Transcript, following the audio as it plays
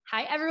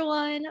Hi,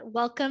 everyone.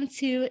 Welcome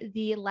to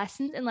the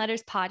Lessons and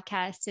Letters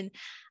podcast. And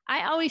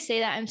I always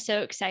say that I'm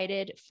so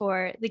excited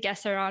for the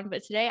guests that are on,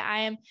 but today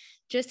I am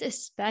just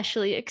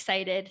especially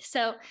excited.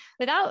 So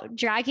without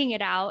dragging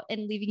it out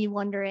and leaving you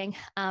wondering,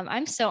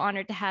 I'm so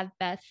honored to have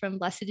Beth from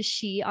Blessed is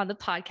She on the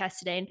podcast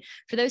today. And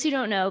for those who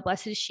don't know,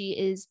 Blessed is She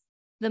is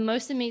the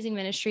most amazing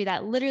ministry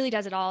that literally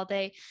does it all.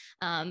 They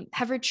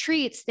have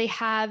retreats, they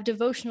have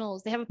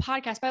devotionals, they have a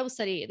podcast, Bible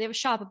study, they have a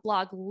shop, a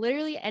blog,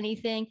 literally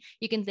anything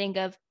you can think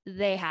of,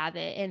 they have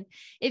it. And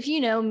if you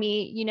know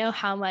me, you know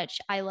how much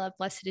I love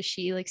Blessed is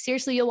She. Like,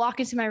 seriously, you'll walk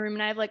into my room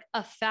and I have like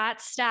a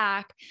fat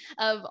stack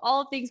of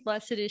all things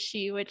Blessed is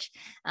She, which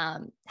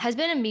has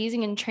been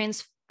amazing and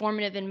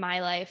transformative in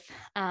my life.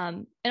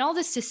 And all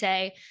this to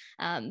say,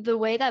 the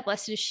way that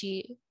Blessed is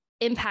She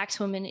impacts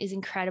women is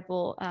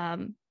incredible.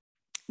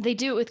 They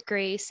do it with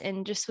grace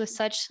and just with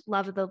such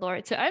love of the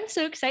Lord. So I'm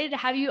so excited to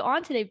have you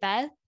on today,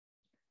 Beth.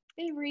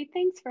 Hey, Reed,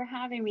 thanks for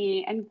having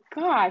me. And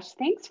gosh,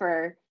 thanks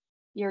for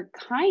your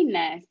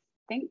kindness.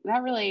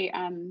 That really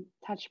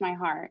touched my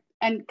heart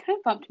and kind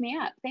of bumped me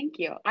up. Thank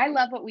you. I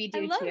love what we I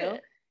do love too.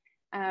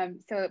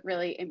 it. So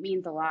it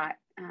means a lot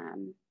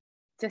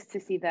just to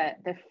see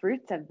the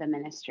fruits of the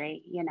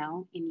ministry, in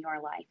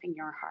your life, in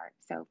your heart.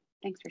 So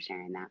thanks for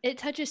sharing that. It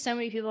touches so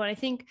many people. And I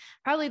think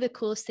probably the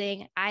coolest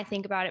thing I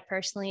think about it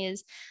personally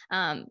is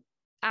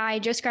I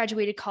just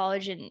graduated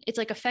college and it's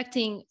like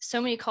affecting so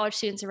many college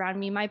students around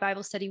me. My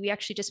Bible study, we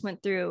actually just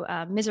went through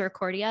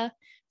Misericordia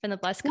from the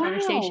Blessed Wow.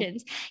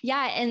 Conversations.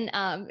 Yeah.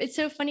 And it's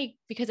so funny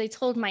because I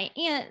told my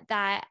aunt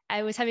that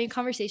I was having a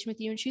conversation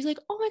with you and she's like,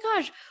 oh my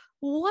gosh,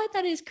 what?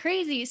 That is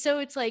crazy. So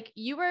it's like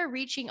you are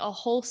reaching a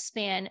whole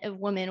span of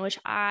women, which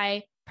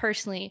I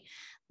personally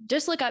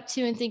just look up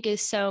to and think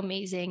is so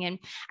amazing. And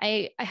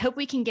I hope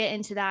we can get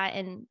into that.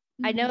 And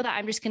I know that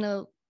I'm just going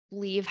to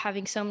leave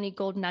having so many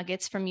gold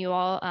nuggets from you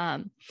all.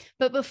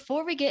 But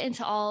before we get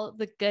into all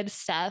the good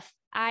stuff,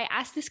 I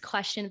ask this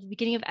question at the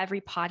beginning of every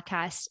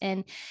podcast,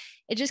 and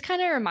it just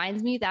kind of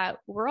reminds me that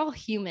we're all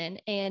human.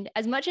 And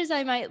as much as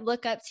I might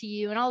look up to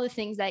you and all the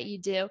things that you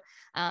do,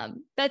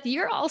 Beth,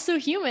 you're also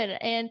human,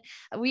 and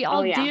we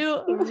all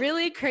do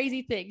really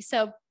crazy things.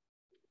 So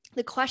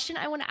the question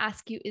I want to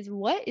ask you is,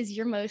 what is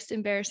your most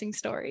embarrassing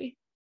story?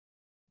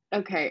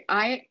 Okay,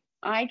 I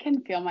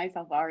can feel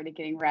myself already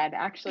getting red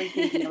actually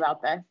thinking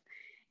about this.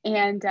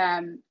 And I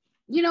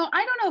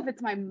don't know if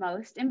it's my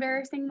most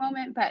embarrassing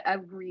moment, but a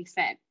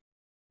recent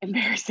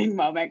embarrassing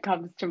moment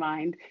comes to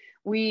mind.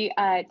 We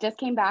just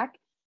came back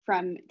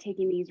from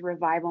taking these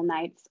revival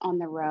nights on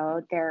the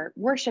road. They're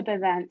worship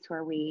events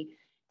where we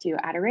do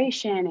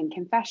adoration and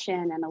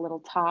confession and a little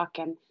talk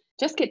and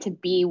just get to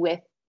be with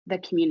the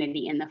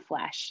community in the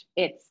flesh.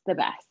 It's the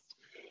best.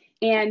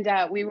 And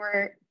we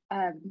were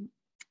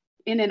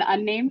in an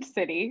unnamed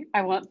city,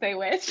 I won't say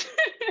which.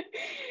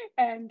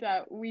 And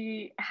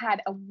we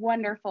had a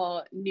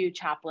wonderful new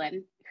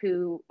chaplain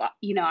who,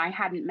 I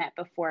hadn't met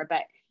before,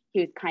 but he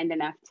was kind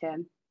enough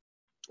to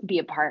be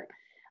a part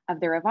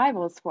of the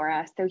revivals for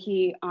us. So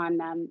he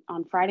on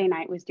Friday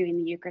night was doing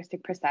the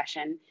Eucharistic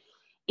procession.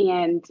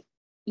 And,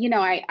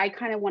 I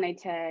kind of wanted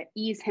to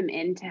ease him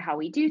into how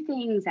we do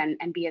things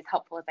and be as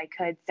helpful as I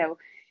could. So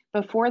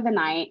before the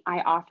night,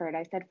 I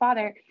said,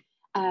 Father,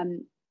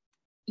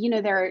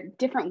 there are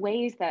different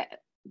ways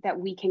that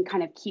we can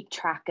kind of keep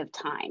track of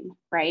time,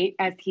 right?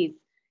 As he's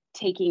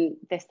taking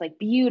this like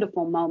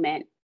beautiful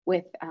moment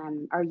with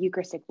our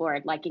Eucharistic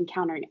Lord, like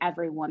encountering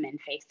every woman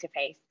face to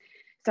face.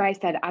 So I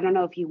said, I don't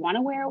know if you want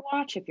to wear a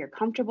watch, if you're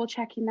comfortable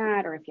checking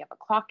that, or if you have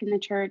a clock in the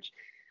church.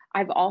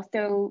 I've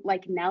also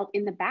like knelt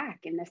in the back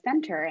in the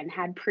center and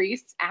had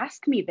priests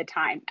ask me the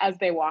time as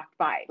they walked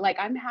by. Like,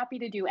 I'm happy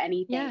to do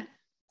anything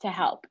to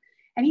help.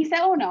 And he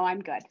said, oh no,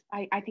 I'm good.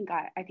 I think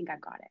I've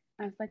got it.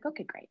 I was like,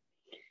 okay, great.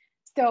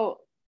 So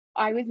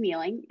I was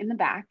kneeling in the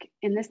back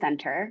in the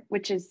center,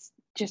 which is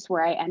just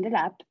where I ended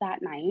up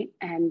that night.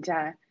 And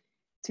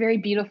it's very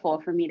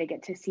beautiful for me to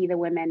get to see the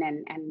women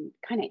and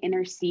kind of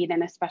intercede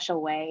in a special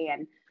way.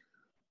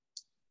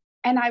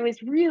 And I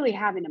was really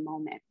having a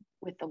moment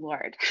with the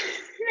Lord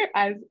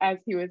as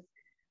he was,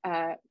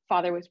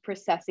 Father was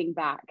processing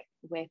back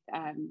with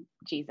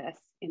Jesus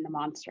in the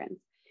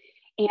monstrance.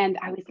 And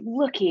I was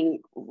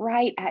looking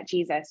right at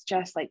Jesus,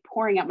 just like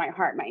pouring out my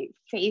heart. My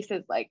face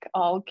is like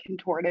all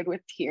contorted with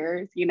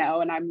tears,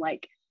 and I'm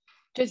like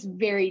just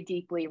very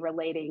deeply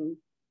relating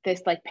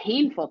this like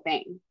painful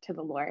thing to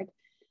the Lord.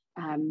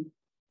 And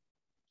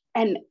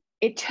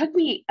it took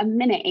me a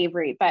minute,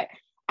 Avery, but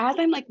as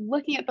I'm like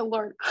looking at the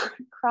Lord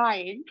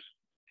crying,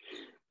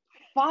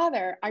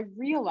 Father, I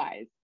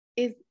realize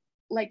is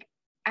like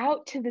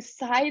out to the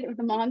side of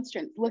the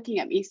monstrance looking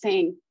at me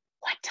saying,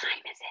 what time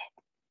is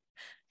it?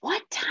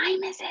 What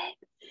time is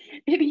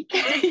it? And he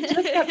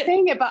just kept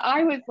saying it, but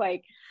I was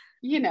like,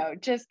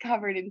 just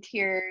covered in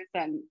tears,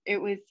 and it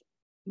was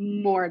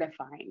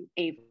mortifying,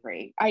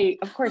 Avery.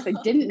 Of course, I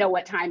didn't know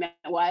what time it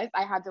was.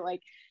 I had to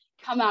like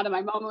come out of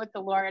my moment with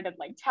the Lord and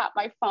like tap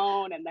my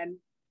phone, and then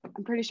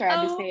I'm pretty sure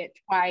I had to say it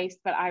twice,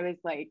 but I was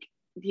like,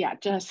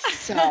 just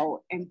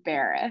so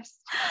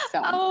embarrassed.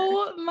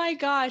 Oh my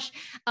gosh.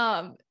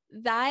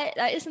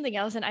 that is something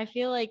else. And I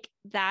feel like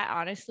that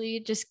honestly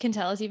just can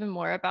tell us even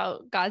more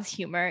about God's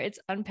humor. It's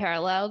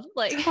unparalleled.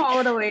 Like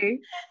Totally.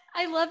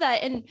 I love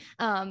that.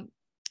 And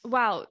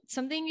wow,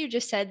 something you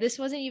just said, this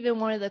wasn't even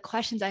one of the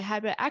questions I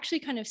had, but actually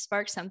kind of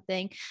sparked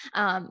something.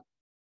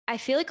 I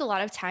feel like a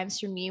lot of times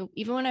for me,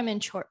 even when I'm in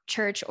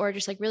church or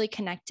just like really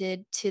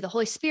connected to the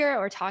Holy Spirit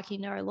or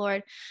talking to our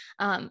Lord,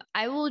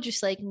 I will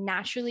just like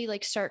naturally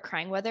like start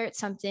crying, whether it's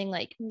something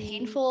like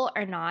painful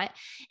or not.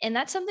 And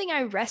that's something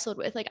I wrestled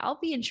with. Like I'll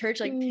be in church,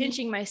 like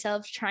pinching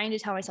myself, trying to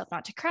tell myself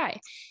not to cry.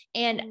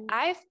 And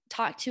I've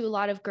talked to a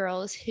lot of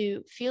girls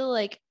who feel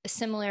like a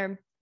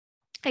similar,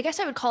 I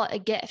guess I would call it a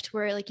gift,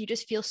 where like you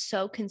just feel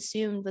so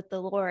consumed with the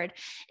Lord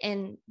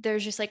and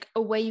there's just like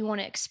a way you want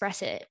to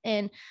express it.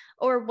 And,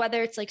 or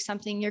whether it's like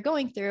something you're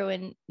going through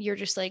and you're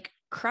just like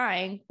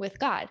crying with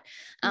God.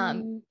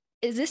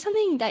 Is this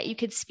something that you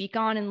could speak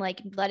on and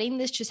like letting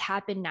this just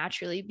happen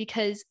naturally?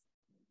 Because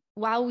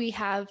while we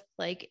have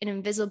like an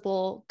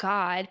invisible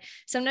God,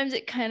 sometimes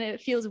it kind of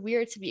feels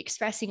weird to be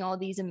expressing all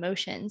these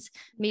emotions,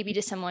 maybe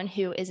to someone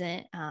who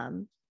isn't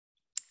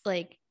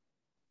like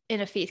in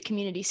a faith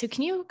community. So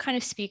can you kind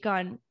of speak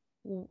on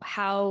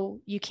how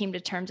you came to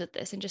terms with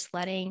this and just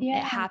letting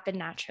it happen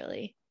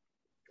naturally?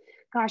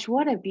 Gosh,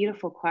 what a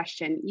beautiful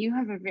question. You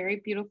have a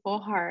very beautiful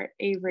heart,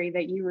 Avery,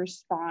 that you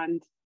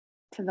respond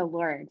to the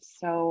Lord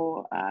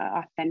so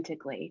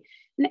authentically.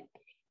 And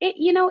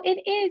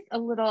it is a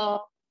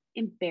little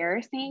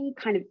embarrassing,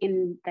 kind of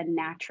in the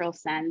natural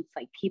sense,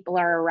 like people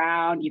are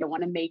around, you don't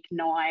want to make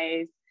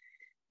noise,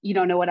 you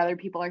don't know what other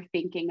people are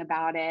thinking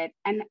about it.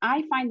 And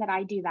I find that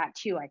I do that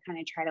too. I kind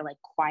of try to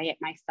like quiet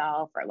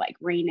myself or like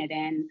rein it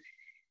in.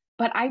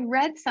 But I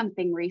read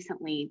something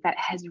recently that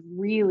has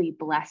really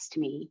blessed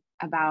me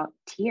about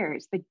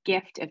tears, the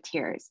gift of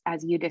tears,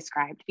 as you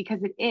described,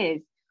 because it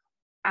is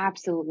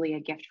absolutely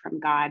a gift from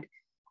God.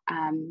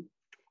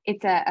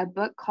 It's a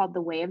book called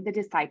The Way of the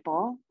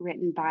Disciple,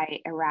 written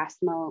by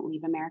Erasmo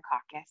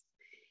Levi-Mariscakis.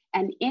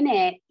 And in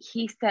it,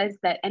 he says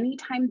that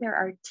anytime there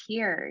are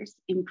tears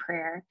in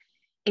prayer,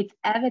 it's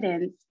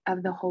evidence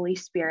of the Holy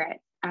Spirit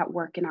at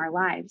work in our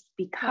lives,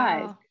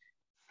 because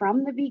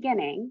from the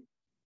beginning,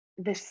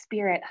 the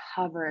Spirit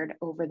hovered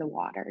over the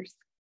waters.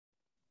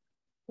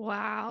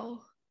 Wow.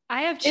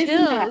 I have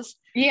chills.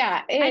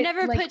 I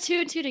never put two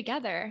and two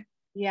together.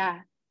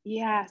 Yeah.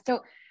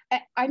 So,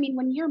 I mean,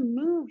 when you're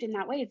moved in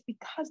that way, it's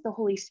because the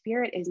Holy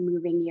Spirit is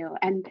moving you.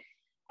 And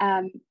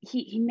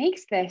he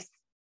makes this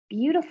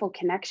beautiful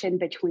connection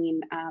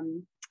between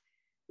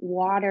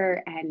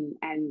water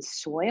and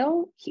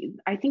soil.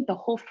 I think the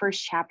whole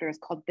first chapter is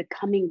called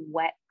Becoming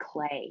Wet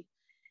Clay.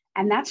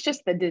 And that's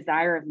just the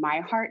desire of my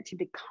heart, to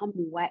become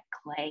wet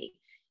clay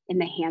in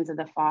the hands of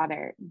the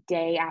Father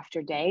day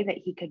after day, that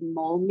he could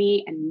mold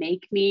me and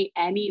make me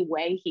any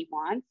way he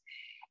wants.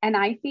 And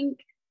I think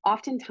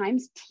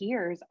oftentimes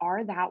tears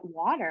are that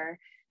water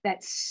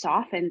that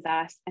softens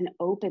us and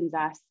opens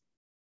us.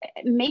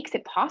 It makes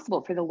it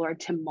possible for the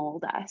Lord to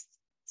mold us.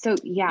 So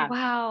yeah.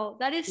 Wow,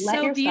 that is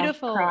so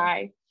beautiful.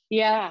 Cry.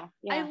 Yeah.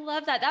 I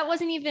love that. That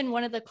wasn't even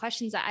one of the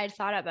questions that I'd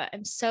thought about.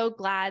 I'm so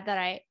glad that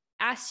I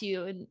asked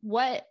you, and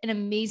what an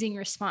amazing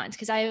response.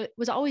 Cause I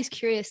was always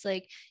curious,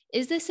 like,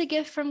 is this a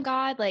gift from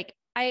God? Like,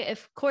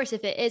 of course,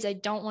 if it is, I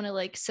don't want to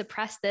like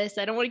suppress this.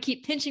 I don't want to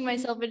keep pinching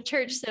myself in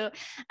church so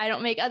I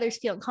don't make others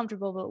feel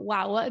uncomfortable. But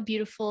wow, what a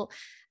beautiful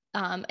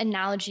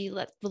analogy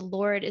that the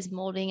Lord is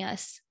molding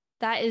us.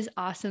 That is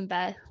awesome,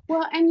 Beth.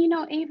 Well, and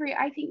Avery,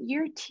 I think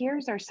your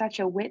tears are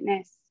such a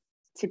witness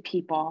to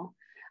people.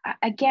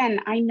 Again,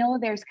 I know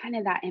there's kind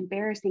of that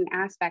embarrassing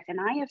aspect, and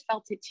I have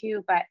felt it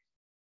too, but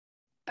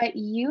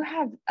you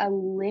have a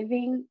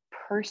living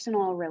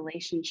personal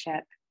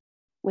relationship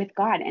with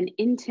God, an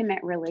intimate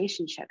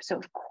relationship. So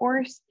of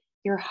course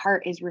your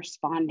heart is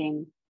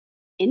responding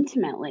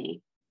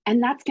intimately,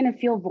 and that's going to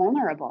feel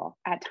vulnerable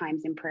at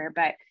times in prayer.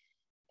 But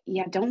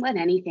yeah, don't let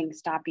anything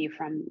stop you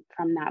from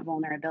that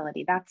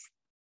vulnerability. That's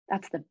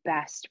the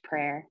best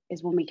prayer,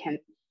 is when we can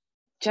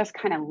just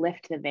kind of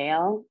lift the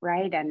veil,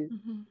 right?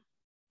 And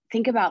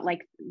think about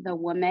like the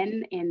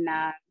woman in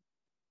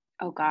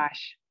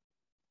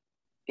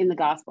in the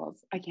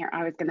Gospels. I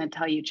was going to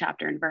tell you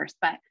chapter and verse,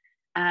 but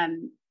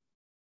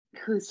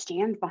who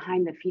stands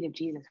behind the feet of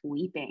Jesus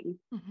weeping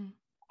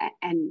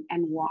and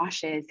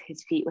washes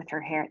his feet with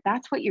her hair.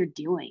 That's what you're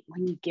doing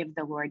when you give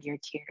the Lord your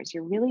tears.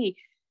 You're really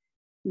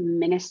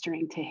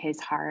ministering to his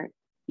heart.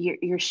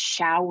 You're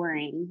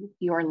showering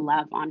your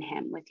love on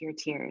him with your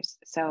tears.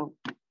 So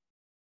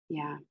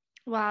yeah.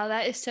 Wow,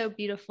 that is so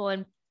beautiful.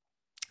 And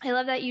I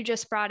love that you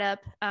just brought up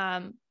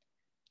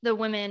the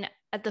women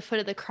at the foot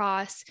of the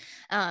cross,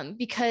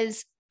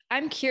 because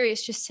I'm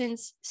curious, just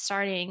since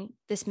starting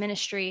this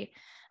ministry,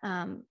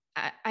 I'm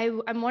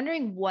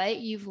wondering what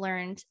you've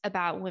learned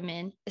about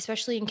women,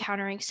 especially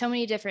encountering so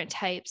many different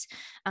types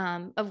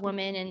of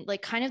women, and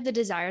like kind of the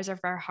desires of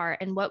our heart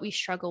and what we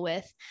struggle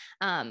with.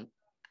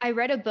 I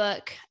read a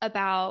book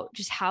about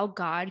just how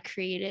God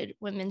created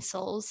women's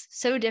souls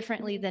so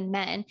differently than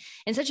men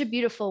in such a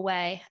beautiful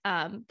way,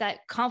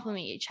 that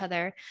complement each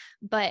other.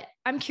 But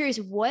I'm curious,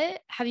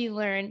 what have you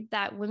learned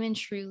that women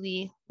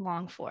truly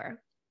long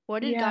for?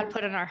 What did God Yeah,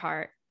 put in our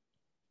heart?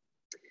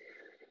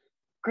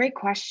 great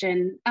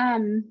question.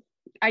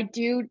 I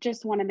do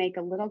just want to make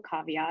a little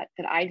caveat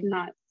that I did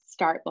not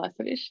start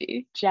Blessed is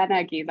She.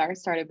 Jenna Gizar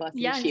started Blessed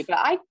is She, Yes. but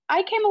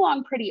I came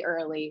along pretty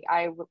early.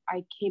 I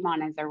came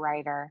on as a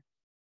writer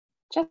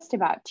just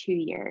about 2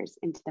 years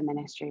into the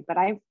ministry, but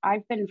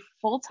I've been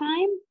full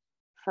time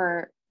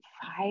for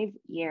 5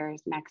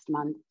 years next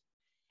month,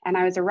 and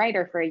I was a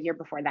writer for a year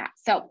before that.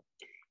 So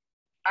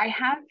I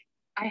have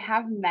I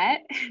have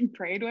met and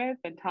prayed with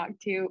and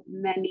talked to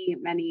many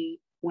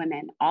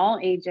women, all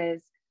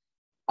ages,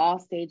 all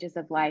stages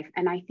of life,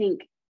 and I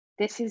think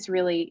this is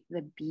really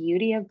the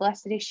beauty of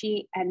Blessed is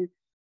She, and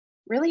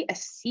really a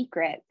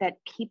secret that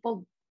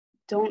people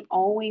don't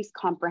always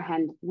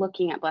comprehend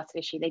looking at Blessed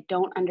is She. They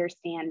don't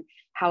understand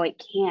how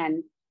it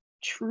can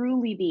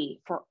truly be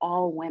for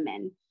all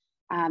women.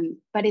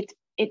 But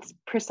it's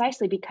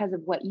precisely because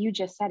of what you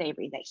just said,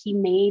 Avery, that he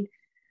made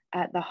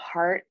the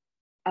heart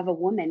of a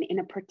woman in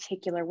a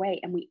particular way.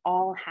 And we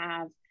all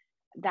have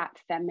that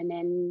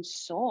feminine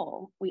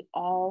soul. We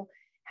all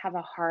have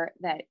a heart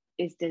that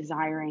is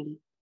desiring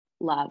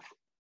love,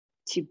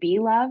 to be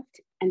loved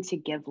and to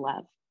give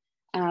love.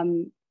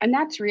 And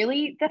that's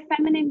really the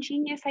feminine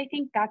genius. I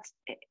think that's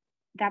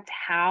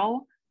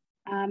how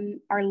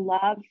our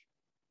love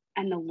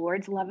and the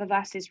Lord's love of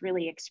us is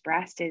really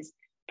expressed, is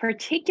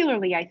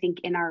particularly, I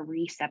think, in our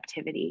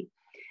receptivity.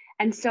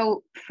 And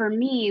so for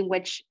me,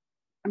 which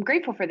I'm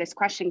grateful for this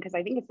question because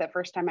I think it's the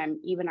first time I'm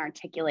even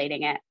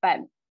articulating it, but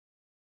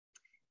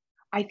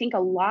I think a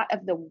lot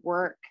of the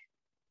work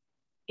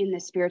in the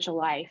spiritual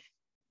life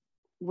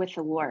with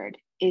the Lord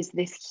is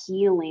this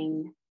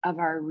healing of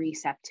our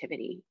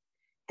receptivity,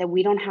 that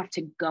we don't have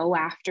to go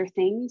after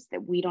things,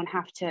 that we don't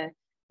have to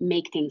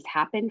make things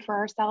happen for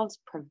ourselves,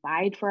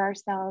 provide for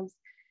ourselves.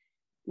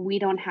 We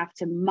don't have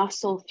to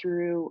muscle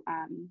through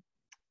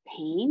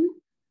pain,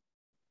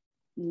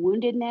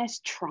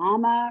 woundedness,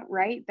 trauma,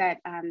 right? That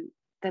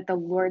the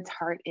Lord's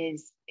heart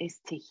is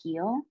to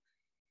heal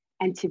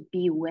and to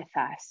be with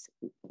us,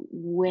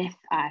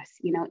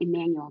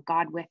 Emmanuel,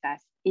 God with us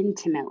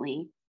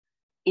intimately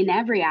in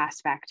every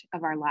aspect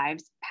of our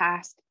lives,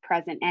 past,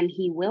 present, and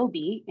he will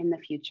be in the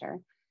future.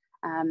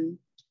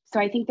 So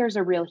I think there's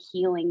a real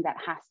healing that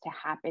has to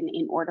happen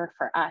in order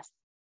for us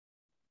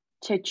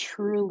to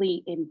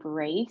truly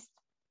embrace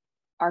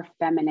our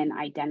feminine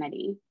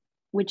identity,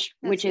 which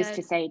is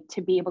to say,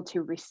 to be able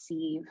to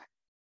receive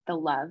the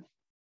love,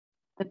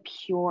 the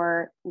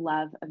pure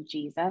love of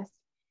Jesus,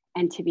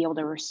 and to be able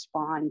to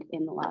respond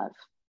in love.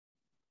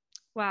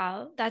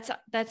 Wow, that's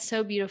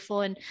so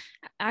beautiful. And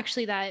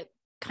actually that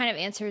kind of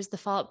answers the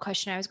follow-up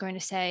question I was going to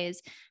say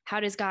is, how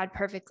does God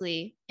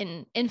perfectly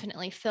and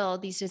infinitely fill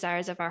these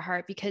desires of our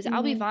heart? Because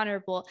I'll be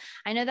vulnerable.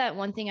 I know that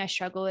one thing I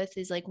struggle with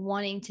is like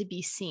wanting to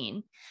be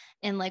seen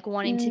and like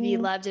wanting to be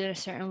loved in a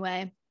certain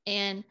way.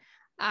 And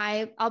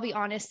I'll be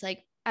honest,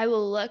 like I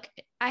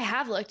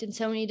have looked in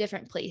so many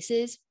different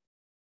places,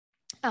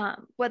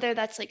 whether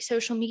that's like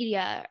social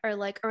media or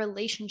like a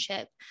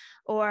relationship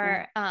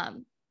or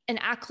an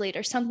accolade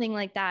or something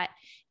like that.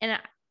 And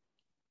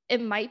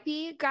it might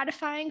be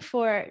gratifying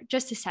for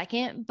just a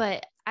second,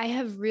 but I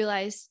have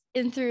realized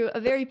in through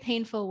a very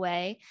painful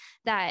way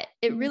that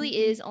it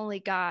really is only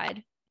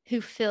God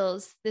who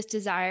fills this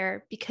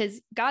desire,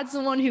 because God's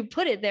the one who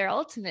put it there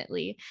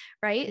ultimately,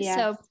 right? Yes.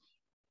 So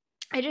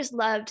I just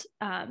loved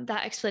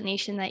that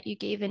explanation that you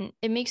gave, and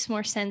it makes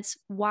more sense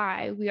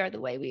why we are the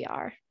way we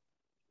are.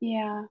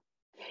 Yeah.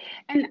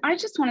 And I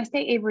just want to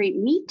say, Avery,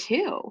 me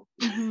too.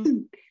 Mm-hmm.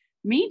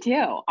 Me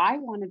too. I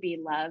want to be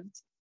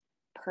loved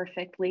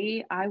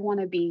perfectly. I want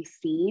to be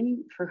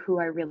seen for who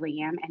I really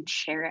am and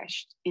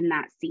cherished in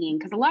that seeing,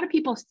 because a lot of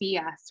people see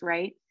us,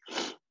 right?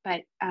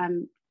 But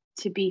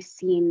to be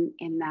seen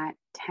in that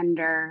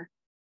tender,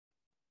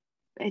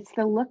 it's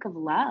the look of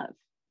love,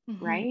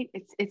 right?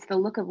 It's the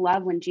look of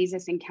love when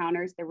Jesus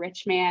encounters the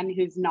rich man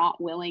who's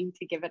not willing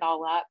to give it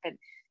all up, and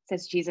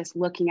says Jesus,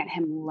 looking at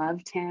him,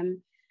 loved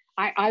him.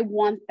 I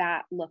want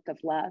that look of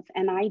love,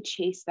 and I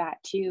chase that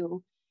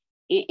too,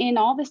 in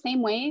all the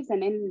same ways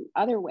and in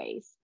other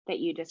ways that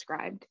you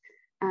described.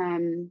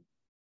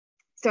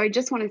 So I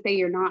just want to say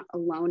you're not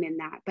alone in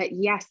that, but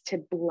yes, to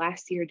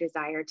bless your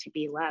desire to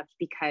be loved,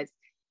 because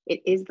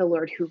it is the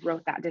Lord who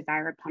wrote that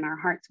desire upon our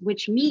hearts,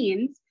 which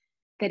means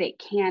that it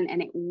can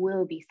and it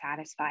will be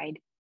satisfied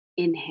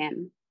in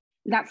him.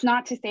 That's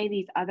not to say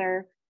these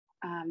other,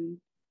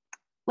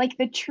 like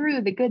the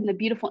true, the good, and the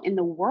beautiful in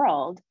the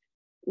world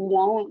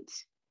won't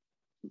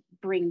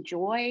bring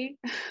joy,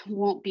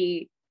 won't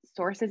be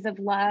sources of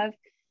love,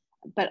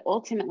 but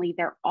ultimately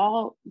they're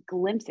all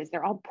glimpses,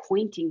 they're all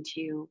pointing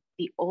to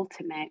the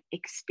ultimate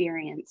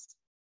experience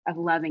of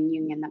love and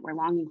union that we're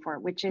longing for,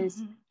 which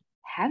is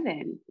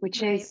heaven,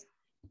 which is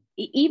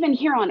even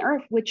here on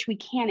earth, which we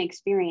can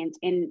experience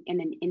in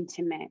an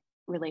intimate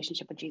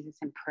relationship with Jesus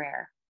in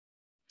prayer.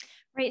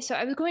 Right. So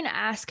I was going to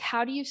ask,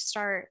 how do you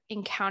start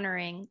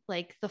encountering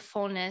like the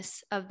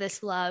fullness of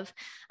this love?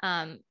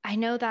 I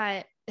know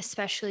that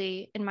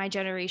especially in my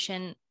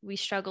generation, we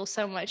struggle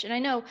so much. And I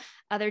know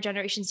other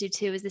generations do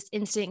too, is this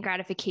instant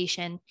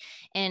gratification.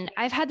 And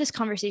I've had this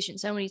conversation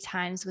so many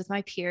times with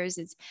my peers,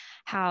 is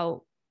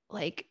how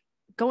like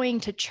going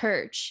to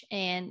church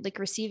and like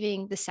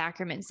receiving the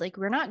sacraments, like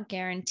we're not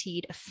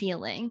guaranteed a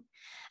feeling.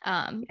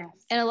 Yes.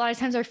 And a lot of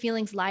times our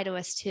feelings lie to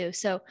us too.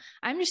 So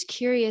I'm just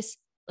curious,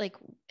 like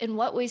in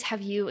what ways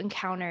have you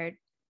encountered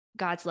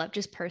God's love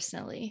just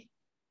personally?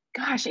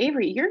 Gosh,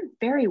 Avery, you're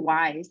very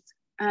wise.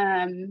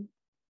 Um,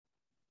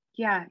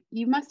 yeah,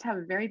 you must have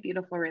a very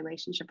beautiful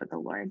relationship with the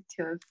Lord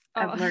to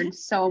have Oh, learned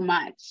so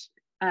much.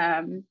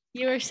 Um,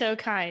 you are so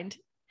kind.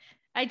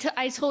 I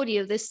told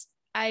you this.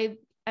 I'm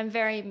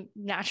very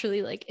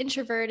naturally like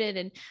introverted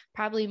and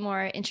probably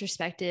more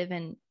introspective,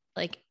 and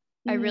like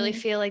I really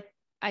mm, feel like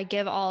I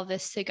give all of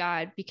this to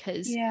God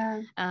because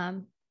yeah.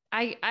 um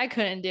I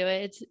couldn't do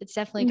it. It's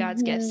definitely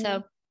God's gift. Hmm. So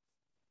Well,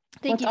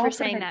 thank it's you for all for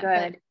saying the that,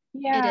 but good. it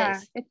Yeah,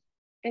 is.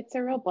 it's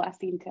a real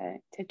blessing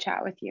to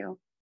chat with you.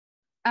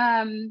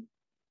 Um,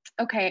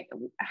 okay,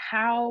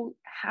 how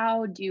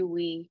do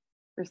we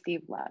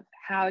receive love?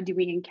 How do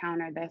we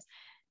encounter this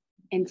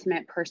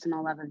intimate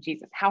personal love of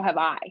Jesus? How have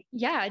I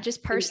Yeah, just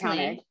encountered?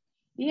 personally.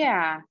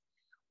 Yeah.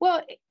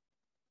 Well,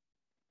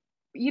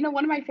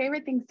 one of my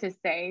favorite things to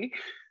say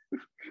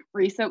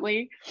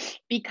recently,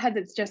 because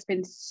it's just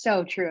been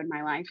so true in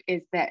my life,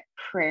 is that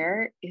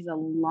prayer is a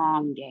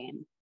long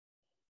game.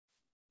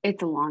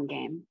 It's a long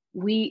game.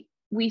 We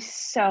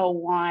so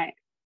want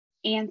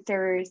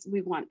answers,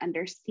 we want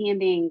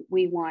understanding,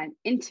 we want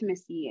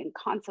intimacy and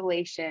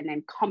consolation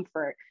and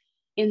comfort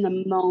in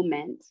the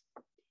moment.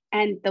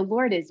 And the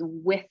Lord is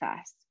with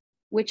us,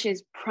 which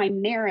is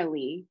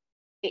primarily,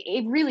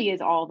 it really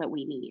is all that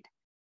we need.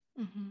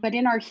 Mhm. But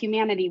in our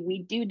humanity,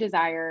 we do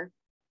desire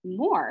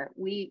more.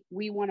 We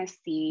want to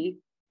see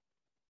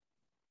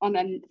from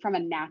a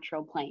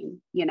natural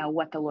plane,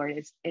 what the Lord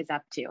is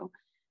up to.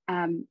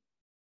 Um,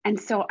 and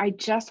so I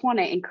just want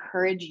to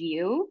encourage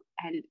you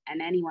and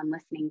anyone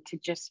listening to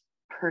just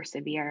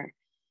persevere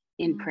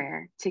in Mhm.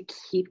 prayer, to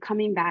keep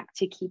coming back,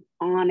 to keep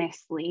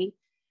honestly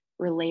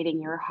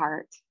relating your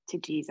heart to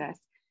Jesus,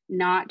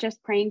 not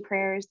just praying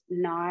prayers,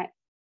 not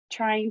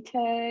trying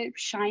to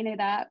shine it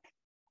up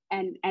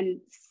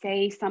and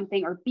say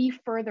something or be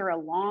further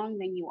along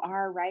than you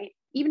are, right?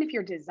 Even if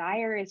your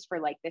desire is for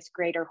like this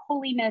greater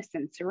holiness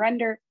and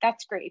surrender,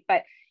 that's great.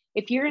 But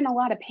if you're in a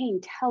lot of pain,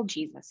 tell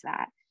Jesus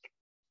that.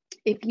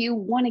 If you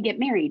want to get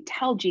married,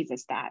 tell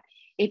Jesus that.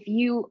 If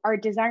you are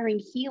desiring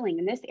healing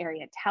in this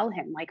area, tell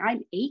him, like,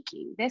 I'm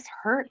aching. This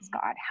hurts,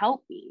 Mhm. God,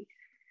 help me.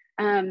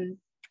 Um,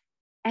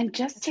 and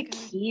That's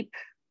good.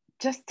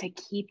 just to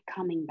keep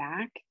coming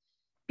back,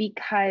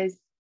 because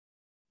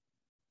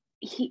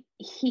he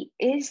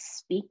is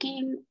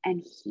speaking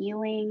and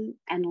healing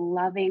and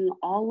loving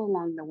all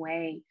along the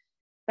way.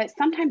 But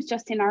sometimes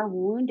just in our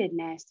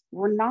woundedness,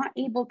 we're not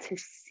able to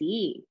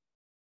see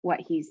what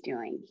he's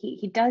doing.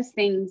 He does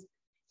things.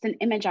 It's an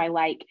image I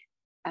like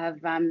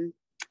of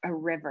a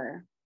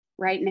river,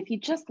 right? And if you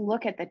just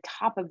look at the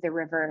top of the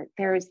river,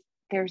 there's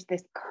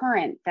this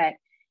current that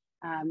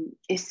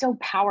is so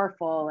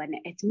powerful and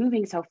it's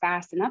moving so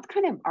fast, and that's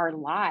kind of our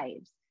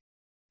lives.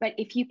 But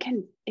if you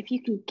can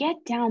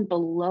get down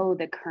below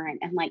the current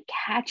and like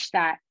catch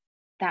that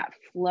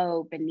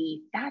flow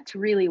beneath, that's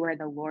really where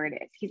the Lord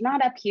is. He's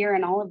not up here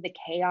in all of the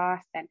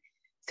chaos. And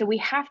so we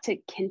have to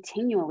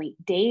continually,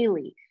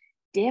 daily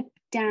dip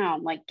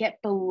down, like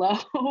get below,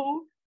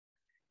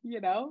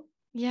 you know,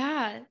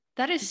 Yeah,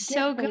 that is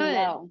so dip good.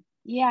 below.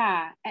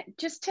 Yeah.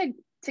 Just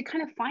to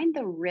kind of find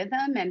the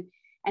rhythm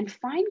and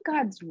find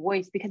God's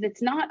voice, because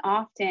it's not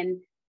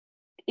often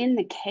in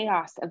the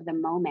chaos of the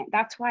moment.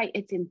 That's why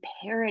it's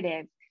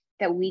imperative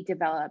that we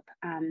develop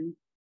a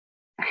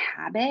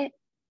habit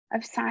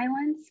of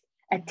silence,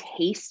 a Mhm.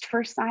 taste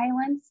for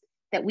silence,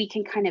 that we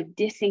can kind of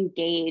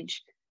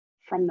disengage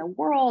from the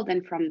world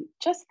and from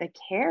just the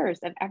cares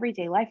of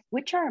everyday life,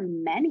 which are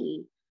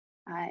many,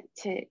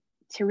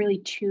 to really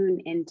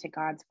tune into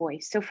God's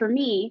voice. So for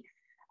me,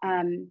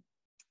 um,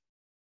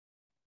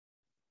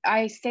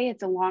 I say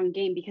it's a long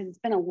game because it's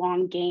been a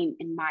long game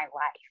in my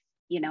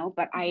life,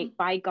 but Mhm.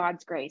 by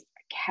God's grace,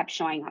 I kept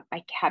showing up.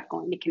 I kept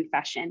going to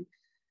confession.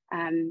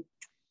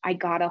 I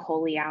got a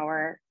holy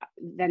hour.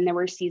 Then there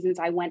were seasons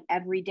I went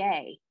every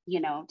day, to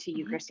Mhm.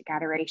 Eucharistic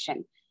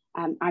adoration.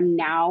 I'm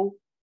now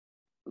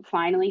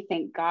finally,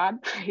 thank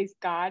God, praise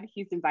God,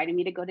 he's invited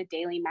me to go to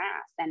daily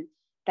mass. And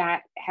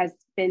that has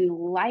been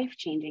life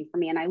changing for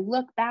me. And I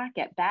look back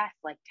at Beth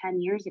like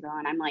 10 years ago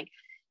and I'm like,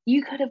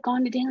 you could have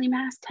gone to daily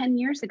mass 10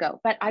 years ago,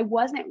 but I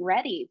wasn't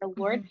ready. The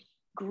Lord Mhm.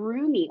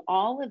 grew me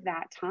all of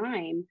that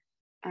time.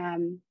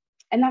 Um,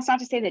 and that's not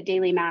to say that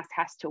daily mass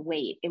has to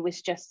wait. It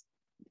was just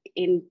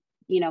in,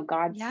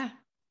 God's Yeah.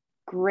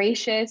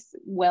 gracious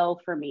will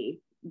for me.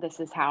 This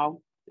is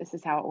how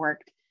it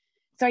worked.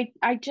 So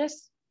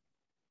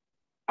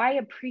I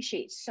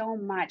appreciate so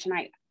much,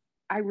 and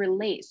I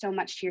relate so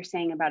much to your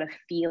saying about a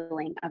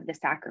feeling of the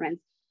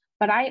sacraments.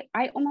 But I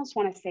almost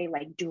want to say,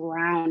 like,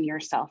 drown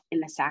yourself in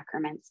the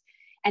sacraments.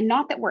 And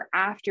not that we're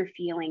after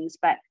feelings,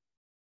 but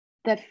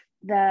the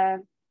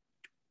the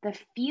the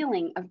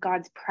feeling of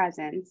God's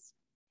presence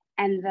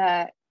and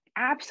the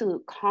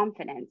absolute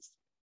confidence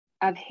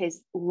of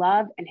his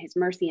love and his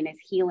mercy and his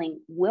healing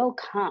will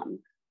come,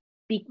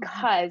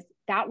 because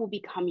that will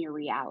become your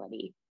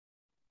reality.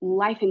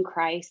 Life in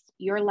Christ,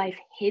 your life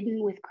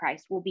hidden with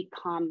Christ, will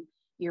become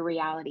your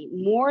reality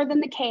more than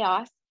the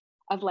chaos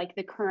of like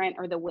the current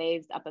or the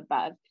waves up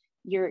above.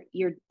 You're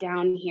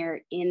down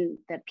here in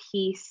the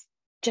peace,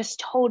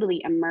 just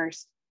totally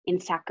immersed in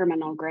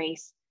sacramental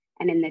grace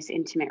and in this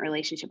intimate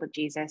relationship with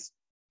Jesus.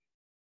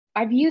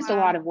 I've used a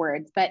lot of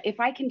words, but if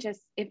I can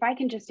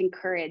just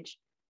encourage,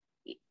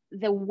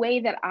 the way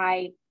that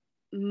I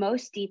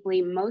most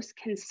deeply, most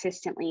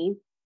consistently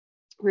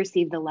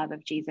receive the love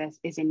of Jesus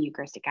is in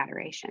Eucharistic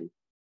adoration.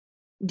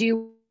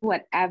 Do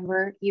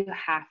whatever you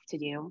have to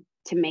do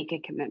to make a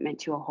commitment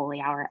to a holy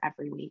hour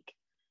every week.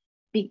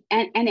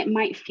 And it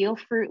might feel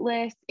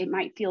fruitless, it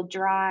might feel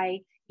dry,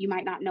 you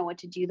might not know what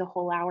to do the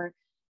whole hour.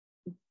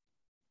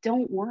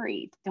 Don't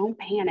worry, don't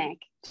panic,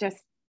 just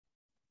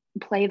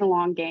play the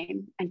long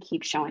game and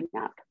keep showing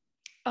up.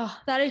 Oh,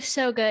 that is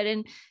so good,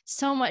 and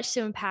so much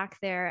to unpack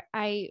there.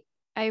 I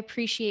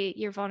appreciate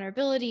your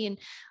vulnerability and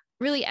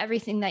really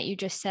everything that you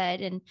just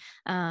said.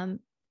 And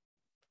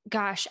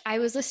gosh, I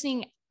was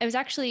listening. It was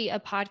actually a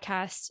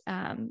podcast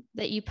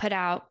that you put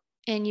out,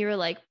 and you were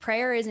like,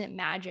 prayer isn't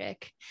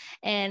magic.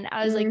 And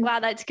I was like, wow,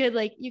 that's good.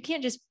 Like, you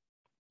can't just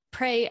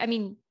pray. I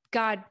mean,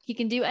 God, he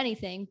can do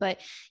anything, but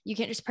you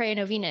can't just pray a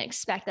novena and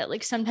expect that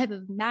like some type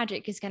of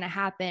magic is going to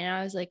happen. And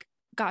I was like,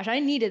 gosh, I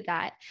needed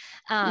that.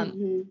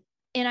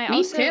 And I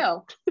Me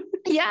too.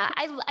 Yeah,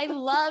 I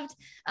loved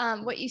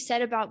what you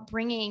said about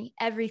bringing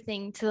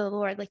everything to the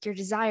Lord, like your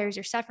desires,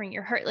 your suffering,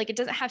 your hurt. Like, it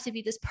doesn't have to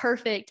be this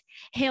perfect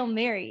Hail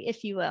Mary,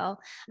 if you will.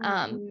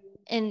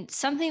 And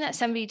something that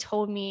somebody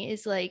told me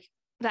is like,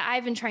 that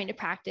I've been trying to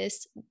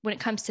practice when it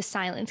comes to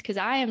silence, because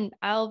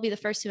I'll be the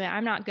first to admit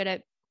I'm not good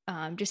at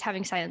just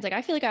having silence. Like,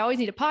 I feel like I always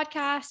need a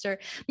podcast or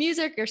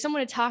music or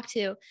someone to talk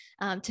to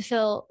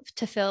fill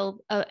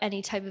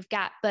any type of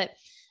gap. But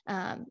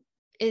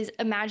is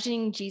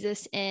imagining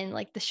Jesus in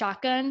like the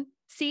shotgun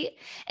seat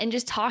and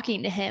just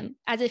talking to him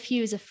as if he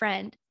was a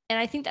friend. And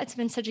I think that's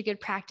been such a good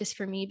practice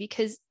for me,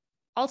 because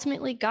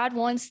ultimately God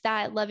wants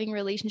that loving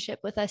relationship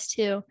with us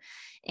too.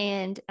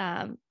 And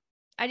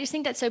I just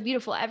think that's so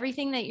beautiful.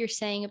 Everything that you're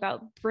saying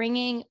about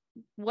bringing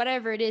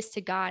whatever it is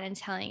to God and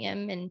telling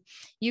him, and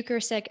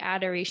Eucharistic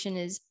adoration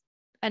is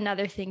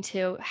another thing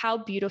too. How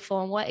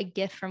beautiful and what a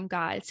gift from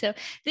God. So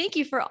thank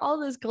you for all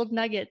those gold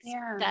nuggets,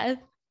 Beth.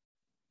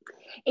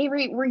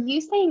 Avery, were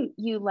you saying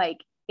you like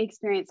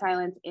experience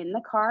silence in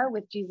the car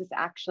with Jesus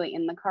actually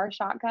in the car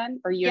shotgun,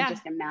 or you're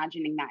just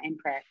imagining that in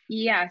prayer?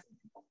 Yes.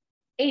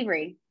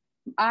 Avery,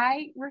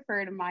 I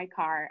refer to my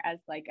car as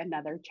like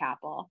another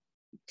chapel.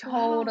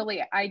 Totally.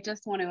 Wow. I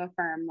just want to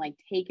affirm, like,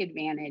 take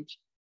advantage.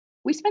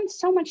 We spend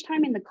so much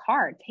time in the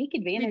car. Take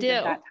advantage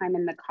of that time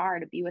in the car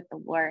to be with the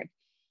Lord.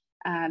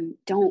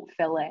 Don't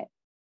fill it.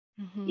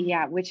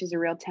 Yeah, which is a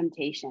real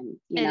temptation,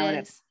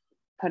 to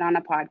put on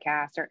a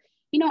podcast, or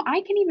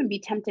I can even be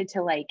tempted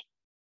to like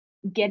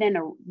get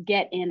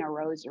in a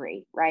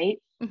rosary, right?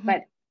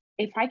 But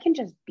if I can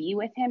just be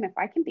with him, if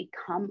I can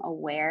become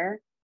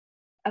aware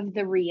of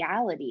the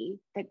reality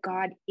that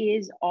God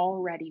is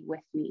already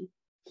with me,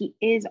 he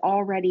is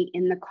already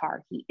in the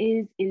car, he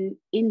is in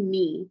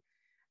me,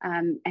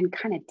 and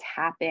kind of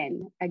tap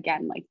in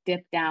again, like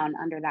dip down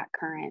under that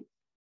current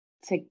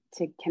to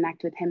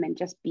connect with him and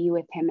just be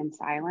with him in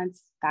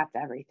silence, that's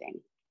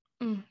everything.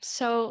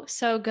 So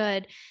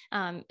good.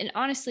 And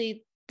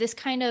honestly, this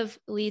kind of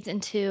leads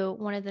into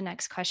one of the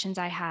next questions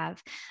I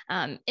have.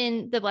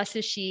 In the Blessed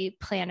Is She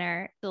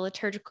planner, the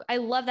liturgical, I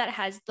love that it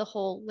has the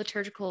whole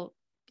liturgical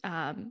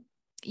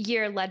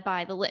year led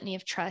by the Litany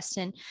of Trust.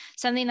 And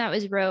something that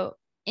was wrote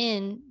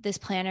in this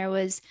planner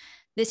was,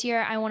 this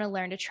year, I want to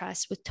learn to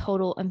trust with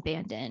total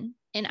abandon.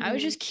 And I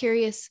was just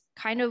curious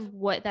kind of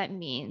what that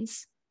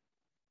means.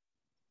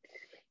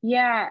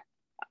 Yeah,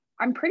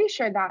 I'm pretty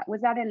sure that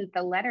in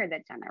the letter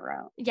that Jenna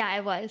wrote. Yeah,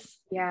 it was.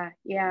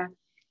 Yeah.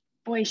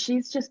 Boy,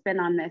 she's just been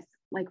on this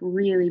like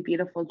really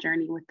beautiful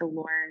journey with the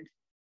Lord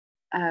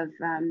of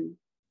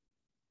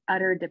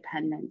utter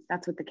dependence.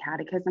 That's what the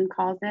Catechism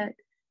calls it.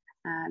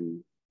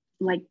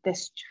 Like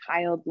this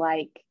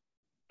childlike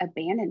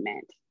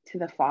abandonment to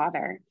the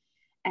Father.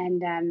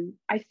 And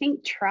I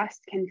think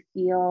trust can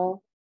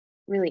feel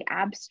really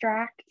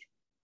abstract,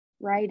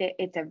 right?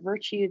 It's a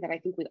virtue that I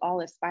think we all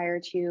aspire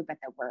to, but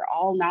that we're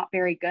all not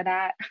very good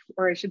at,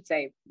 or I should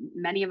say,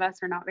 many of us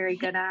are not very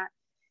good at.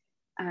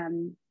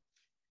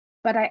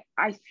 But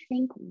I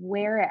think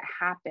where it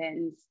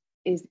happens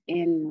is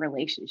in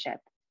relationship.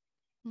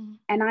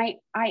 And I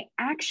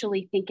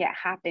actually think it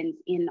happens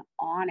in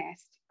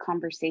honest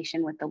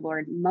conversation with the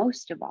Lord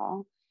most of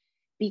all,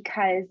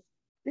 because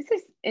this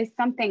is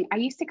something I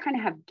used to kind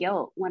of have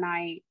guilt when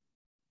I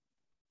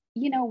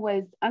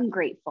was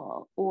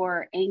ungrateful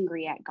or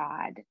angry at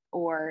God,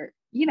 or,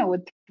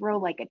 would throw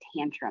like a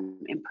tantrum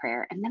in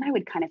prayer. And then I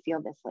would kind of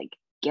feel this like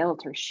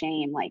guilt or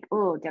shame, like,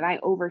 oh, did I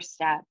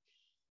overstep?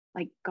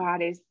 Like,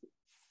 God is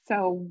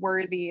so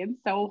worthy and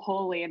so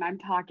holy. And I'm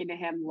talking to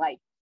him like,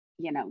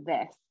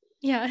 this.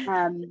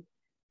 Yeah.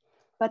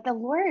 But the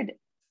Lord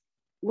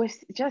was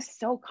just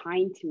so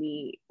kind to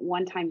me.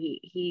 One time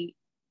he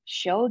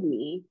showed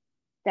me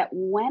that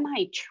when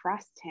I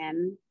trust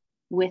him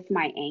with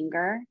my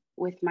anger,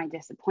 with my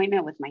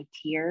disappointment, with my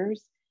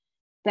tears,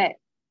 that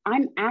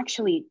I'm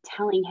actually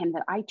telling him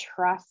that I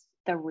trust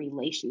the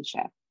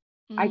relationship.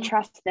 I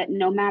trust that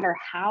no matter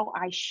how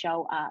I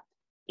show up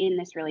in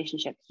this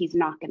relationship, he's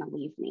not going to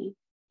leave me.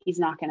 He's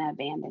not going to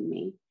abandon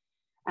me.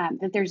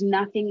 That there's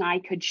nothing I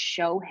could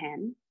show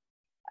him,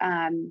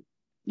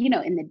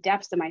 in the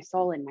depths of my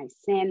soul, in my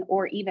sin,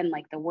 or even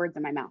like the words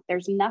of my mouth.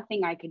 There's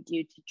nothing I could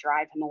do to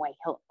drive him away.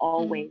 He'll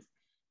always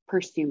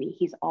pursue me.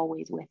 He's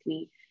always with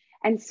me.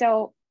 And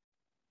so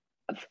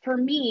for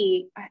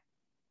me,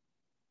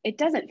 it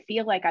doesn't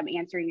feel like I'm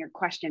answering your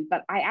question,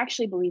 but I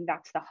actually believe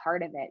that's the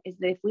heart of it, is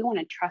that if we want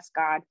to trust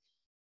God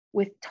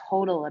with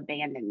total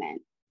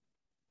abandonment,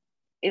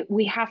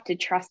 we have to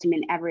trust him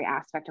in every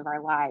aspect of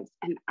our lives.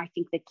 And I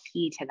think the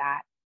key to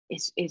that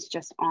is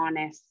just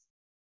honest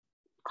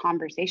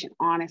conversation,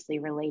 honestly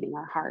relating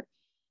our heart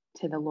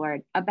to the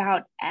Lord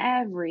about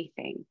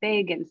everything,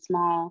 big and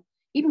small,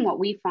 even what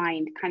we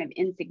find kind of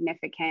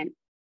insignificant,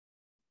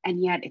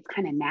 and yet it's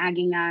kind of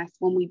nagging us.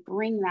 When we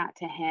bring that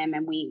to him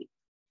and we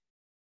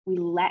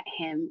let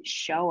him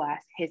show us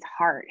his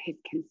heart, his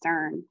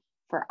concern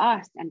for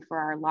us and for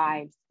our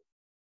lives,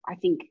 I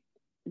think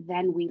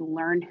then we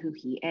learn who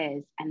he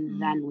is,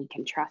 and then we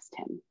can trust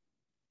him.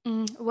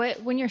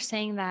 When you're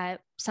saying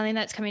that, something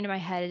that's coming to my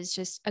head is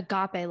just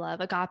agape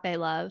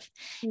love.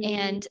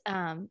 And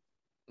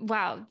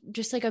wow,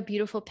 just like a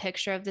beautiful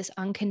picture of this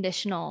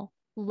unconditional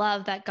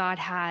love that God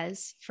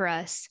has for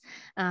us.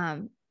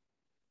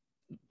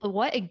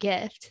 What a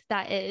gift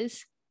that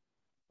is.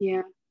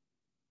 Yeah,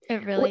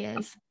 it really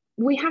is.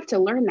 We have to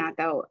learn that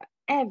though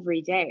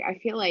every day. I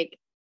feel like,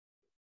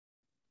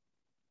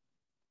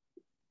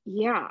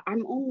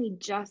 I'm only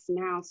just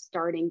now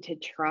starting to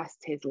trust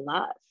his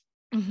love.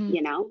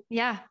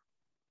 Yeah.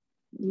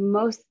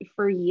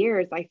 For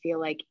years, I feel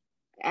like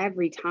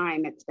every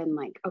time it's been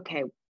like,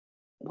 okay,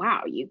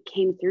 wow, you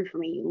came through for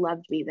me. You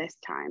loved me this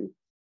time.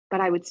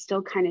 But I would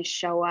still kind of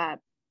show up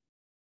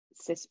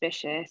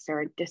suspicious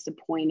or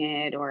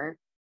disappointed or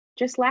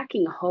just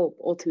lacking hope.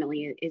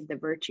 Ultimately is the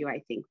virtue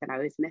I think that I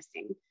was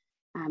missing,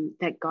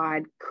 that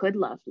God could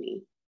love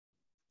me.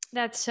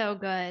 That's so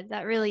good.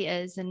 That really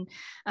is. And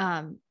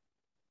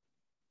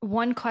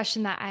one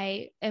question that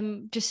I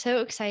am just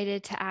so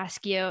excited to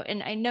ask you,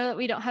 and I know that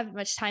we don't have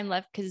much time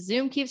left because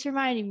Zoom keeps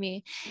reminding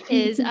me,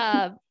 is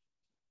in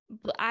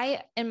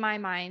my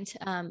mind,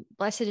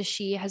 Blessed is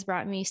She has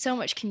brought me so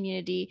much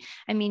community.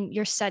 I mean,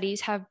 your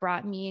studies have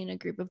brought me and a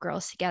group of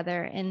girls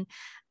together, and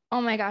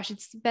oh my gosh,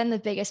 it's been the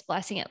biggest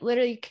blessing. It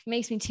literally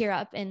makes me tear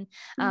up. And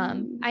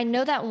I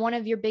know that one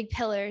of your big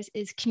pillars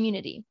is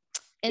community.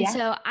 And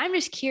so I'm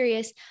just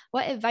curious,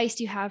 what advice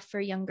do you have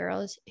for young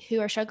girls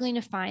who are struggling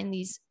to find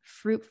these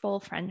fruitful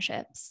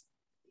friendships?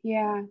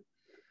 Yeah,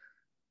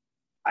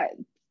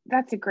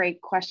 that's a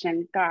great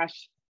question.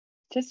 Gosh,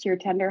 just your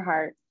tender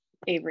heart,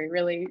 Avery,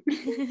 really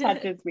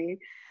touches me.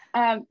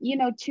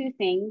 Two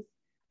things.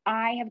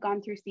 I have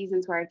gone through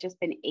seasons where I've just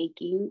been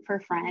aching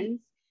for friends.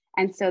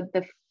 And so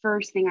the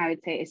first thing I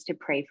would say is to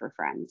pray for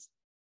friends.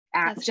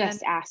 Ask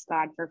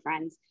God for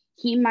friends.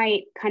 He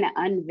might kind of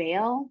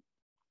unveil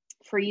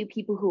for you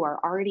people who are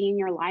already in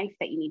your life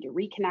that you need to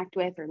reconnect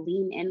with or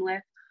lean in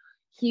with.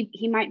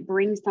 He might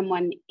bring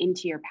someone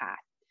into your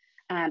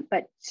path,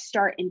 but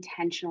start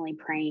intentionally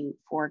praying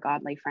for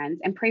godly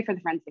friends and pray for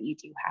the friends that you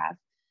do have.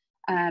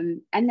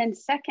 And then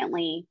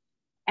secondly,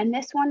 and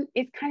this one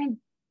is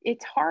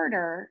it's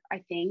harder, I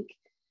think,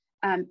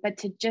 but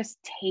to just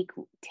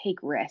take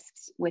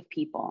risks with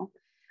people.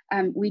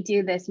 We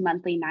do this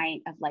monthly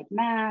night of like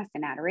mass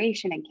and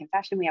adoration and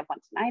confession. We have one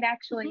tonight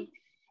actually.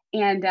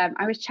 And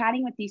I was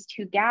chatting with these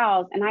two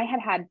gals, and I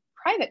had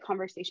private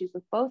conversations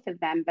with both of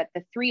them, but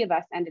the three of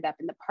us ended up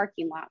in the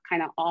parking lot,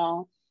 kind of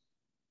all,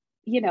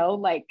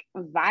 like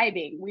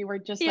vibing. We were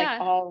just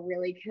like all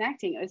really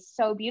connecting. It was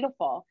so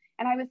beautiful.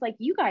 And I was like,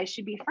 you guys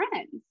should be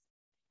friends.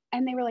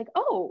 And they were like,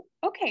 oh,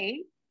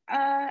 okay.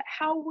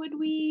 How would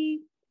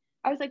we?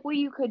 I was like, well,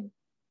 you could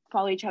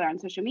follow each other on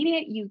social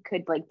media. You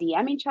could like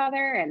DM each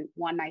other. And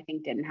one, I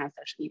think, didn't have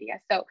social media.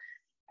 So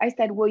I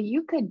said, well,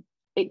 you could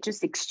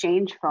just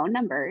exchange phone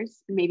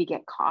numbers, maybe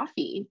get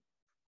coffee.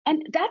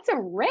 And that's a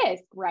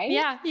risk, right?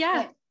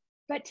 Yeah.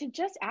 But to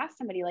just ask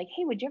somebody like,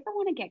 hey, would you ever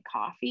want to get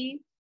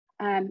coffee?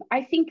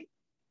 I think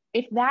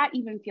if that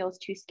even feels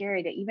too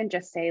scary, to even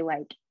just say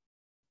like,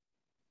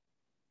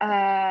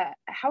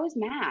 how is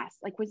mass?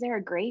 Like, was there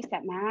a grace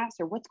at mass,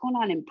 or what's going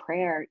on in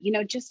prayer?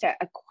 Just a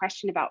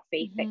question about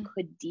faith that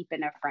could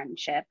deepen a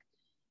friendship,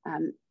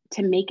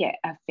 to make it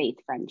a faith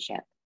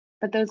friendship.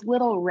 But those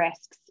little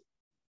risks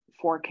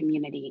for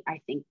community,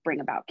 I think, bring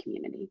about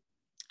community.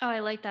 Oh,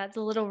 I like that.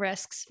 The little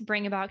risks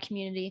bring about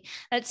community.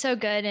 That's so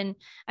good. And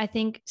I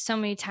think so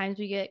many times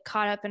we get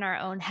caught up in our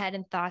own head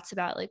and thoughts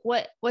about like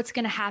what's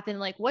going to happen,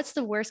 like what's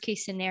the worst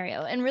case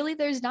scenario. And really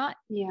there's not,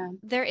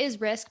 there is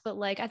risk, but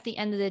like at the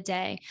end of the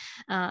day,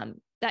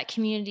 that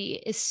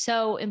community is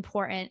so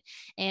important.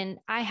 And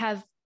I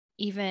have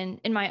even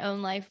in my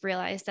own life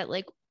realized that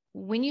like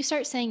when you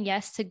start saying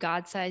yes to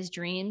God-sized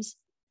dreams,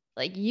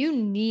 like you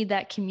need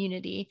that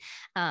community,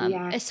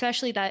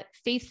 especially that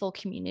faithful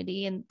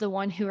community and the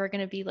one who are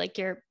going to be like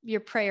your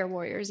prayer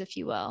warriors, if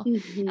you will.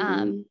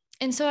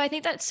 And so I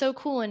think that's so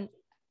cool. And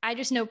I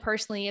just know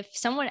personally, if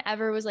someone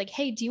ever was like,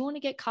 hey, do you want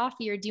to get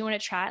coffee or do you want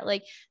to chat?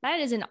 Like that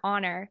is an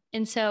honor.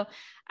 And so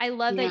I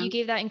love that you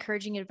gave that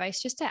encouraging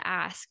advice just to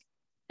ask.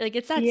 Like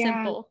it's that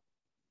simple.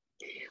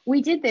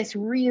 We did this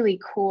really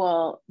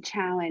cool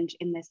challenge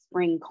in the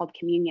spring called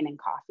Communion and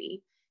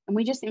Coffee. And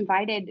we just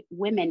invited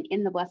women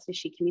in the Blessed Is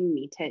She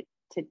community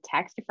to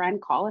text a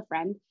friend, call a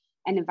friend,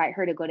 and invite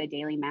her to go to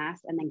daily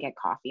mass and then get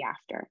coffee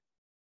after.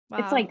 Wow.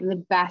 It's like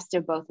the best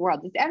of both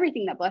worlds. It's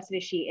everything that Blessed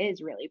Is She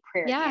is, really,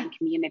 prayer and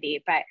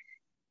community. But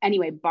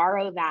anyway,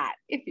 borrow that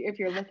if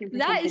you're looking for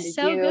that something is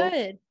so do.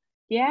 Good.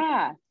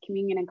 Yeah,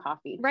 communion and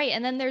coffee. Right.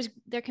 And then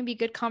there can be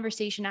good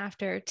conversation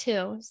after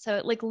too. So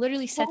it like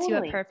literally sets you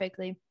up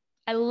perfectly.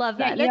 I love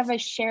that. Yeah, you have a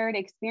shared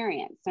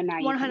experience. So now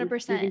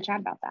 100%. You can chat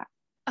about that.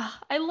 Oh,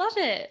 I love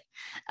it.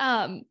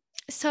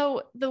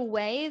 So the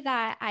way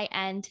that I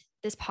end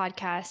this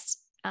podcast,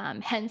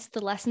 hence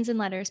the Lessons in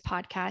Letters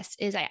podcast,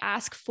 is I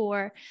ask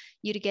for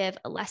you to give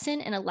a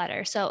lesson and a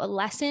letter. So a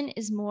lesson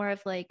is more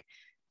of like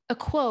a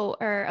quote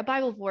or a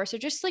Bible verse or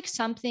just like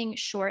something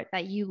short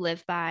that you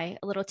live by,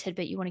 a little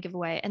tidbit you want to give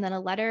away. And then a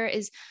letter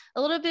is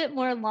a little bit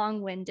more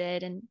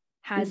long-winded and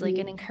has like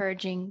an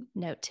encouraging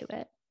note to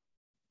it.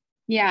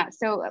 Yeah.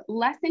 So a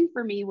lesson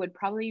for me would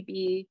probably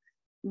be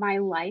my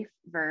life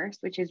verse,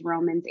 which is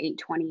Romans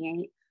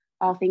 8:28.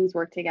 All things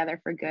work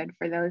together for good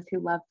for those who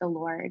love the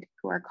Lord,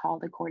 who are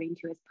called according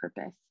to his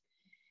purpose.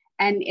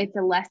 And it's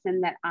a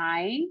lesson that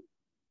I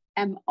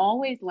am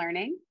always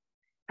learning,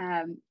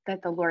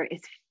 that the Lord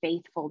is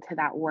faithful to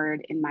that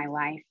word in my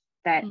life,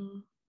 that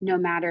no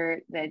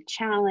matter the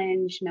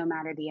challenge, no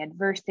matter the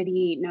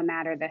adversity, no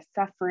matter the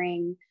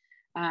suffering,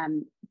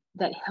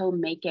 that he'll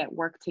make it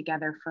work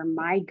together for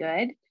my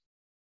good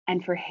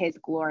and for his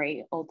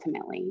glory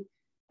ultimately.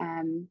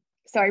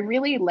 So I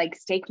really like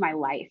stake my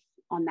life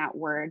on that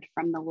word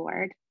from the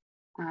Lord.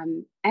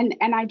 And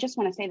I just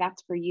want to say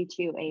that's for you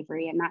too,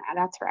 Avery, and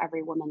that's for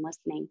every woman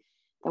listening.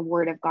 The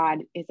word of God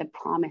is a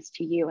promise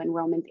to you, and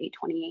Romans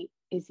 8:28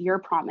 is your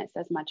promise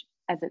as much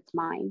as it's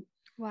mine.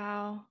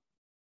 Wow.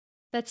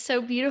 That's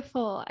so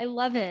beautiful. I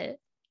love it.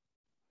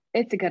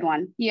 It's a good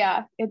one.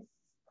 Yeah.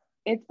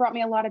 It's brought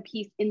me a lot of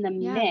peace in the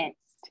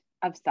midst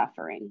of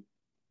suffering,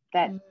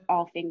 that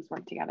all things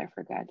work together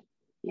for good.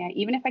 Yeah.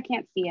 Even if I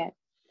can't see it.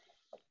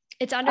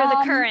 It's under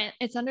the current.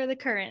 It's under the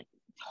current.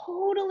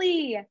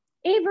 Totally.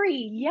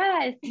 Avery.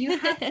 Yes. You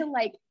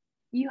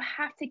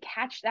have to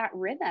catch that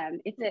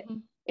rhythm.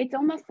 It's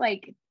almost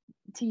like,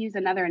 to use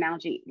another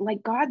analogy,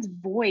 like God's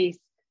voice,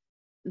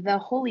 the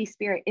Holy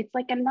Spirit, it's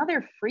like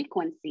another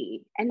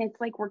frequency. And it's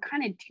like, we're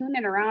kind of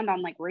tuning around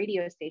on like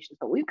radio stations,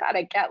 but we've got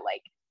to get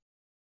like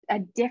a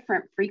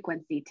different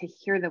frequency to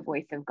hear the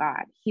voice of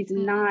God. He's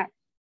not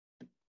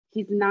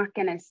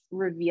going to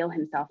reveal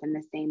himself in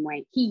the same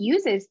way. He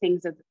uses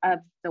things of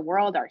the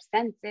world, our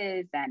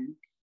senses and,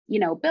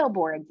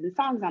 billboards and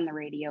songs on the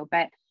radio.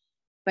 But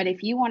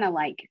if you want to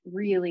like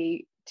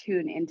really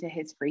tune into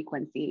his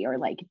frequency or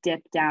like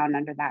dip down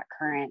under that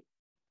current,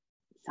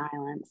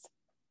 silence,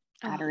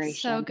 adoration,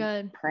 so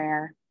good.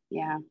 Prayer.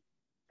 Yeah.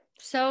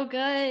 So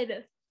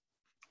good.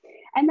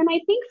 And then I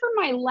think for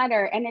my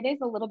letter, and it is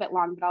a little bit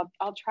long, but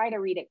I'll try to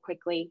read it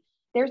quickly.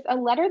 There's a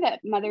letter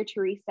that Mother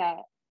Teresa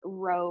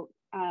wrote.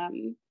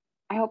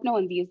 I hope no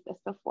one views this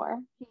before,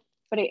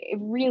 but it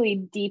really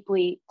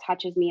deeply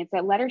touches me. It's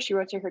a letter she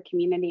wrote to her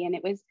community, and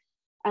it was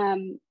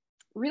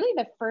really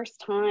the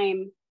first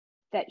time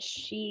that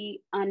she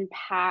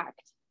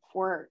unpacked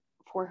for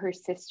her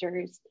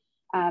sisters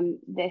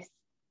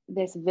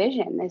this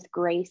vision, this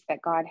grace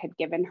that God had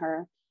given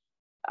her,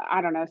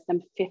 I don't know,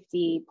 some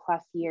 50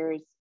 plus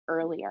years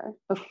earlier,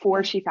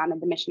 before she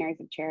founded the Missionaries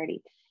of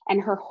Charity.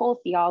 And her whole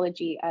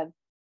theology of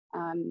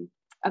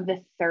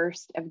the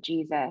thirst of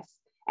Jesus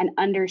and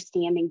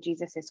understanding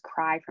Jesus's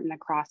cry from the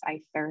cross,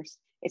 I thirst,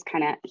 is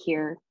kind of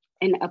here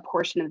in a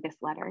portion of this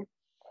letter.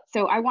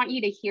 So I want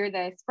you to hear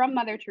this from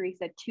Mother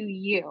Teresa to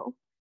you.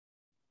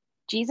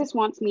 Jesus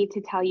wants me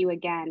to tell you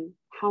again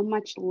how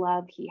much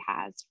love he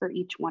has for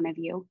each one of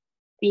you,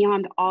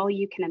 beyond all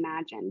you can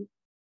imagine.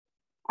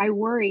 I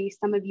worry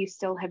some of you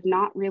still have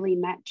not really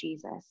met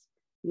Jesus,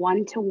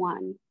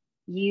 one-to-one,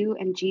 you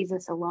and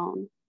Jesus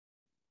alone.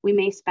 We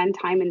may spend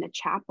time in the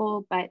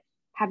chapel, but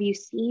have you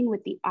seen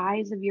with the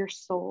eyes of your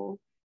soul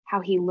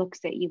how he looks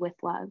at you with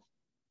love?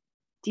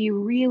 Do you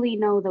really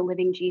know the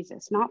living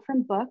Jesus, not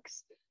from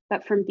books,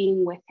 but from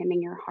being with him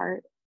in your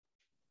heart?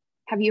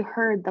 Have you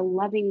heard the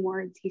loving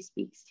words he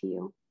speaks to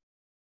you?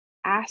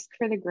 Ask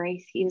for the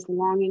grace. He is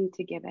longing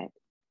to give it.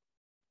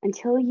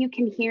 Until you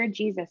can hear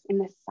Jesus in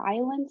the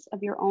silence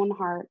of your own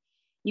heart,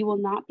 you will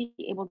not be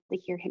able to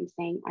hear him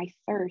saying, I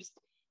thirst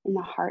in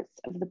the hearts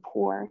of the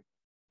poor.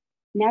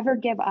 Never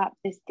give up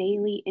this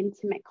daily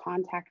intimate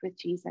contact with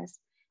Jesus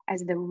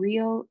as the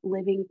real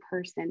living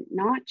person,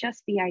 not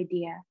just the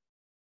idea.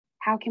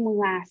 How can we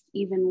last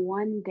even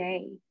one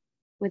day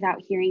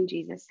without hearing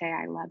Jesus say,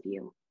 I love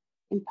you?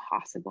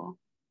 Impossible.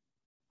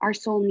 Our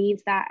soul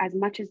needs that as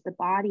much as the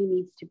body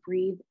needs to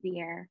breathe the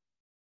air.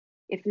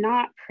 If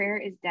not, prayer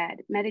is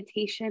dead.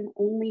 Meditation,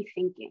 only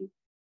thinking.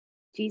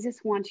 Jesus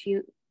wants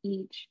you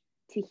each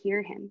to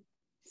hear him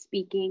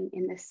speaking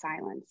in the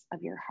silence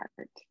of your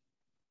heart.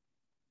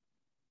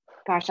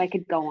 Gosh, I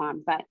could go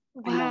on, but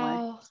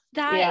wow,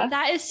 yeah.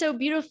 that is so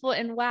beautiful.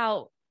 And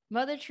wow,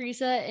 Mother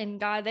Teresa and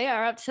God, they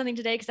are up to something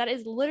today, because that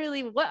is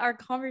literally what our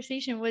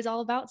conversation was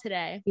all about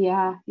today.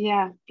 Yeah,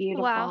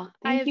 beautiful. Wow,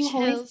 I Thank have you,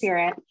 Holy chills.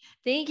 Spirit.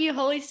 Thank you,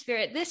 Holy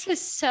Spirit. This was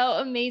so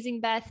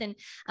amazing, Beth. And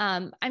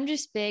I'm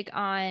just big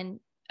on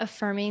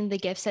affirming the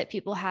gifts that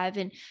people have.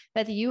 And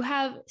Beth, you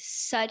have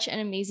such an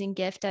amazing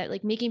gift at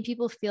like making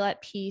people feel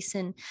at peace.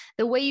 And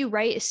the way you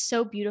write is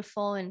so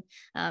beautiful. And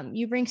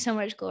you bring so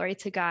much glory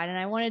to God. And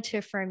I wanted to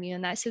affirm you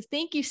in that. So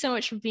thank you so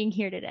much for being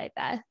here today,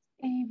 Beth.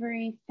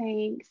 Avery,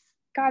 thanks.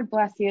 God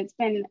bless you. It's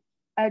been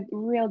a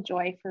real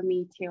joy for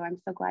me too. I'm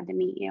so glad to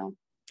meet you.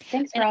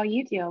 Thanks for all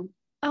you do.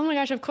 Oh my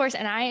gosh, of course.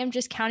 And I am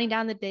just counting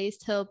down the days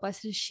till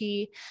Blessed is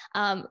She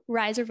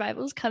Rise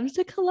Revivals comes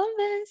to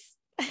Columbus.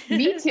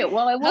 Me too.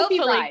 Well, it won't Hopefully.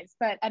 be Rise,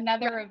 but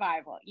another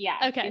revival. Yeah.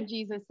 Okay. In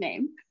Jesus'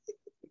 name.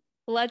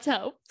 Let's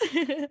hope.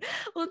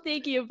 Well,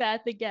 thank you,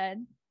 Beth,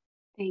 again.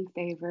 Thanks,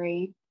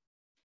 Avery.